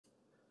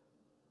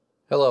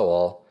Hello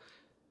all.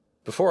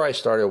 Before I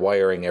started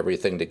wiring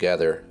everything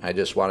together, I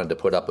just wanted to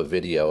put up a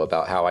video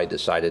about how I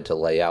decided to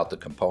lay out the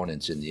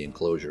components in the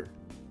enclosure.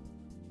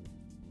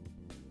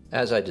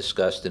 As I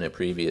discussed in a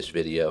previous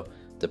video,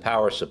 the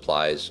power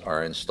supplies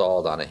are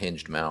installed on a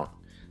hinged mount.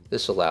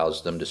 This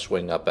allows them to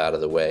swing up out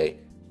of the way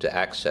to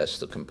access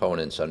the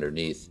components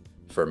underneath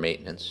for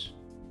maintenance.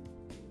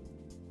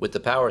 With the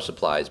power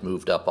supplies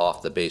moved up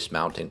off the base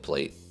mounting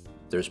plate,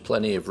 there's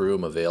plenty of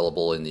room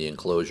available in the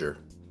enclosure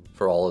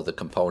for all of the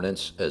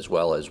components as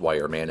well as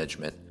wire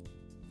management.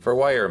 For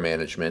wire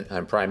management,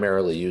 I'm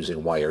primarily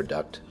using wire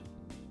duct.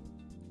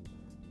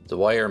 The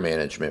wire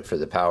management for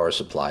the power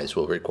supplies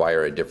will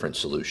require a different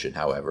solution,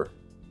 however.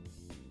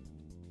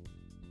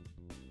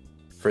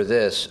 For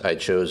this, I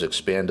chose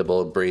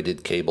expandable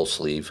braided cable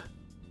sleeve.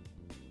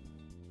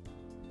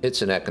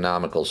 It's an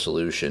economical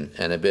solution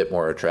and a bit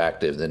more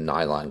attractive than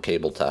nylon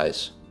cable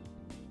ties.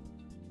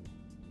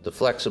 The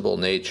flexible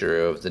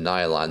nature of the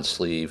nylon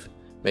sleeve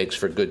makes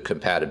for good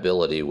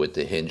compatibility with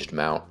the hinged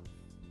mount.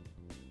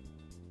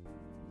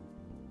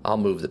 I'll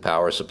move the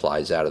power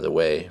supplies out of the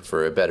way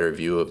for a better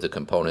view of the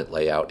component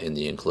layout in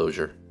the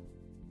enclosure.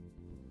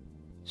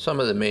 Some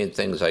of the main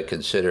things I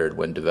considered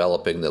when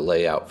developing the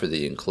layout for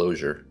the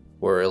enclosure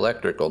were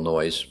electrical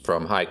noise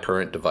from high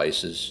current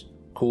devices,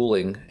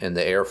 cooling and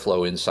the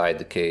airflow inside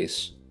the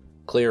case,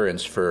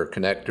 clearance for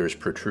connectors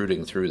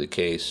protruding through the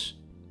case,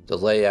 the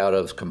layout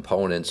of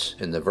components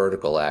in the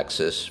vertical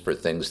axis for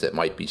things that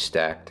might be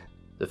stacked,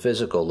 the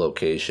physical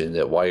location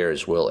that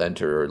wires will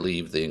enter or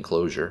leave the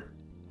enclosure,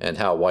 and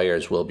how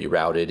wires will be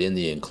routed in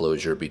the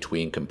enclosure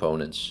between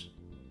components.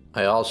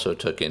 I also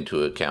took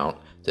into account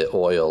that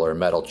oil or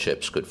metal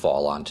chips could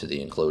fall onto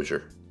the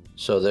enclosure,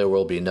 so there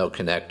will be no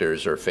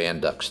connectors or fan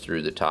ducts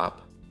through the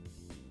top.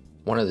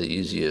 One of the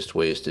easiest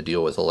ways to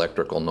deal with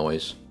electrical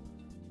noise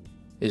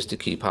is to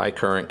keep high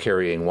current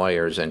carrying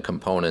wires and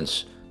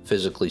components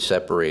physically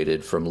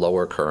separated from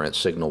lower current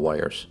signal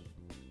wires.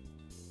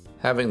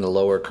 Having the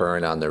lower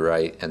current on the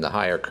right and the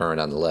higher current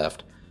on the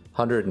left,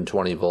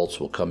 120 volts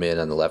will come in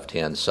on the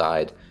left-hand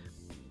side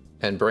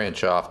and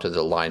branch off to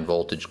the line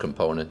voltage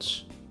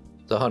components.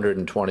 The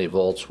 120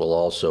 volts will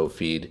also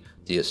feed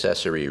the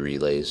accessory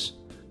relays.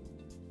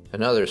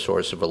 Another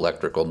source of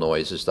electrical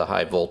noise is the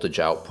high voltage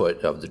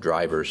output of the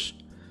drivers.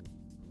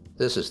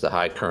 This is the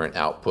high current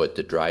output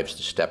that drives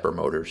the stepper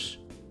motors.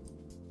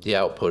 The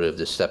output of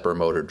the stepper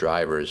motor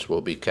drivers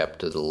will be kept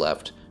to the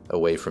left,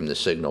 away from the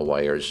signal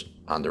wires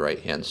on the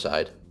right-hand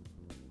side.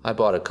 I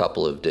bought a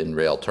couple of DIN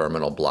rail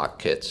terminal block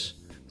kits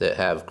that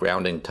have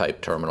grounding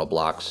type terminal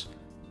blocks,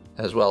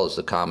 as well as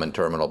the common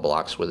terminal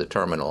blocks with a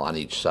terminal on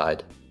each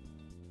side.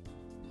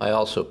 I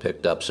also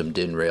picked up some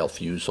DIN rail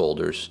fuse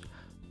holders.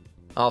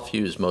 I'll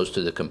fuse most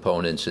of the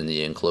components in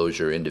the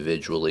enclosure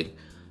individually,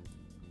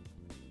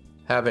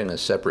 having a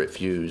separate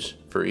fuse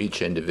for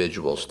each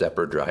individual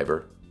stepper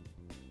driver,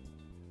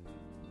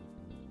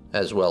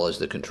 as well as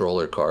the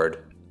controller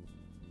card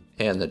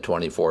and the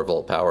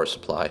 24-volt power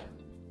supply.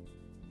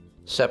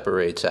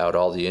 Separates out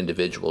all the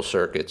individual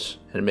circuits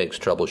and makes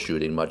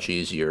troubleshooting much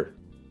easier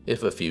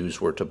if a fuse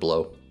were to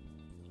blow.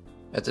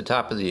 At the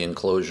top of the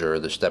enclosure are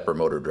the stepper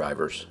motor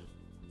drivers.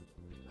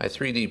 I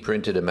 3D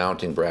printed a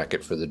mounting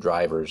bracket for the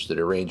drivers that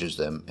arranges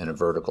them in a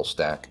vertical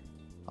stack.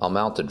 I'll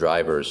mount the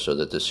drivers so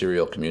that the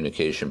serial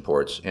communication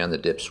ports and the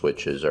dip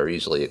switches are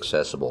easily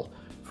accessible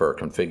for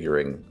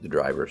configuring the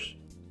drivers.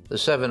 The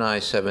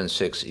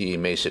 7i76E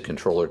MESA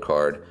controller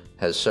card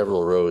has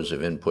several rows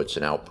of inputs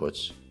and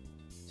outputs.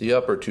 The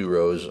upper two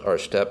rows are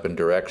step and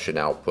direction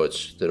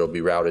outputs that will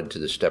be routed to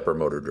the stepper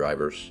motor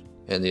drivers,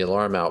 and the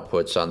alarm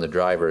outputs on the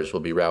drivers will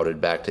be routed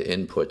back to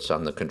inputs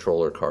on the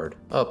controller card.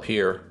 Up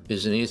here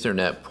is an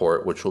Ethernet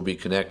port which will be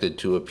connected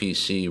to a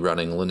PC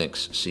running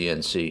Linux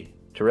CNC.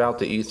 To route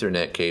the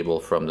Ethernet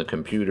cable from the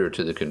computer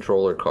to the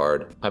controller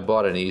card, I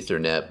bought an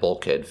Ethernet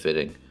bulkhead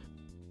fitting,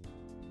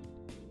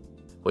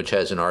 which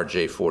has an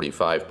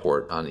RJ45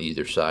 port on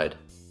either side.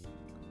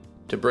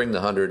 To bring the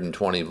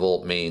 120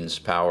 volt mains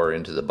power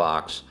into the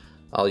box,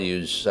 I'll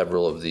use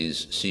several of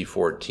these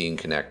C14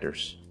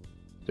 connectors.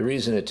 The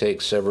reason it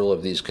takes several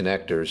of these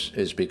connectors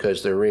is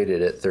because they're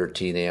rated at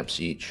 13 amps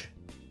each.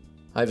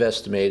 I've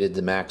estimated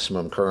the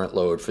maximum current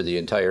load for the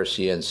entire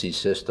CNC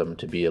system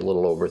to be a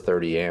little over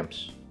 30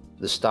 amps.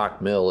 The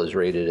stock mill is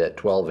rated at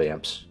 12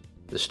 amps.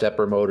 The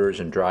stepper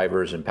motors and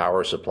drivers and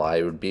power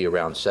supply would be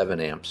around 7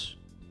 amps.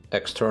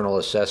 External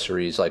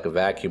accessories like a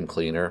vacuum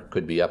cleaner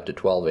could be up to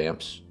 12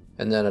 amps,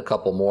 and then a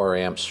couple more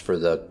amps for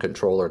the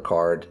controller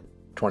card,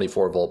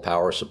 24-volt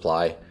power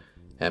supply,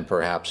 and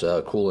perhaps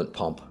a coolant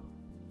pump.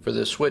 For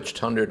the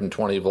switched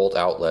 120 volt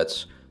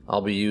outlets,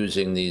 I'll be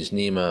using these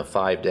NEMA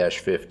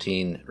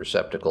 5-15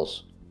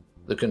 receptacles.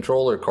 The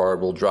controller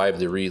card will drive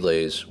the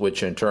relays,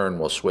 which in turn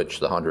will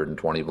switch the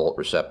 120 volt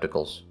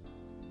receptacles.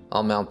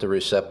 I'll mount the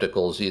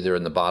receptacles either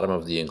in the bottom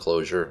of the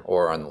enclosure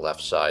or on the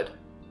left side.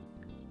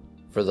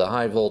 For the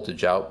high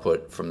voltage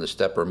output from the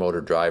stepper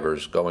motor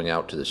drivers going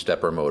out to the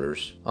stepper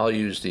motors, I'll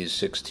use these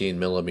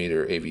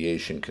 16mm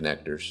Aviation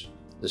connectors.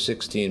 The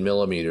 16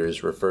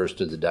 millimeters refers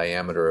to the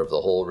diameter of the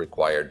hole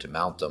required to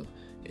mount them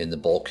in the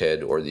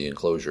bulkhead or the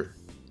enclosure.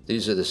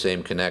 These are the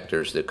same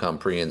connectors that come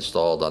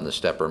pre-installed on the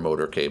stepper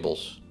motor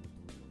cables.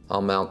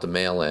 I'll mount the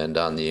male end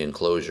on the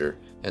enclosure,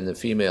 and the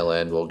female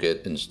end will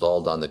get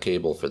installed on the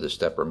cable for the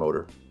stepper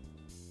motor.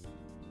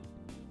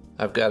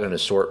 I've got an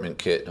assortment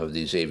kit of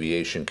these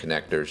Aviation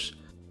connectors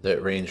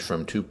that range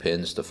from 2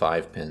 pins to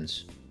 5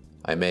 pins.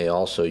 I may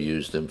also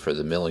use them for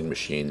the milling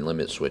machine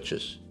limit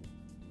switches.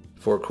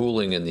 For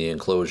cooling in the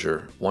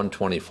enclosure, one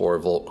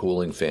 24-volt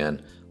cooling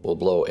fan will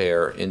blow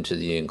air into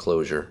the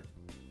enclosure.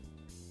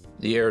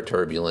 The air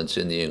turbulence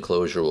in the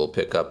enclosure will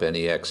pick up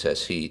any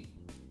excess heat,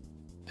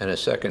 and a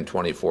second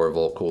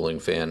 24-volt cooling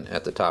fan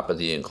at the top of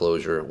the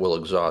enclosure will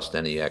exhaust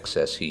any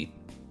excess heat.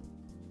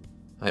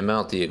 I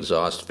mount the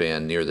exhaust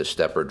fan near the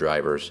stepper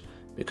drivers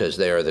because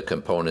they are the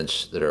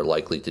components that are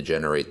likely to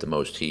generate the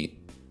most heat.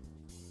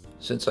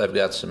 Since I've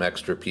got some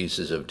extra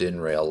pieces of DIN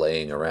rail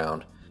laying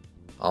around,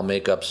 I'll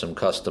make up some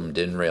custom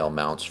DIN rail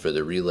mounts for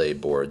the relay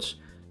boards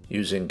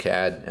using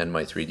CAD and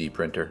my 3D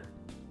printer.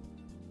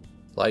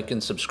 Like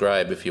and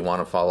subscribe if you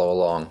want to follow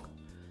along.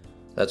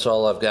 That's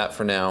all I've got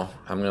for now.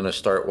 I'm going to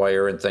start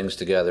wiring things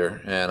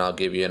together, and I'll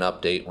give you an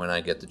update when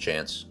I get the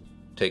chance.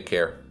 Take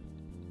care.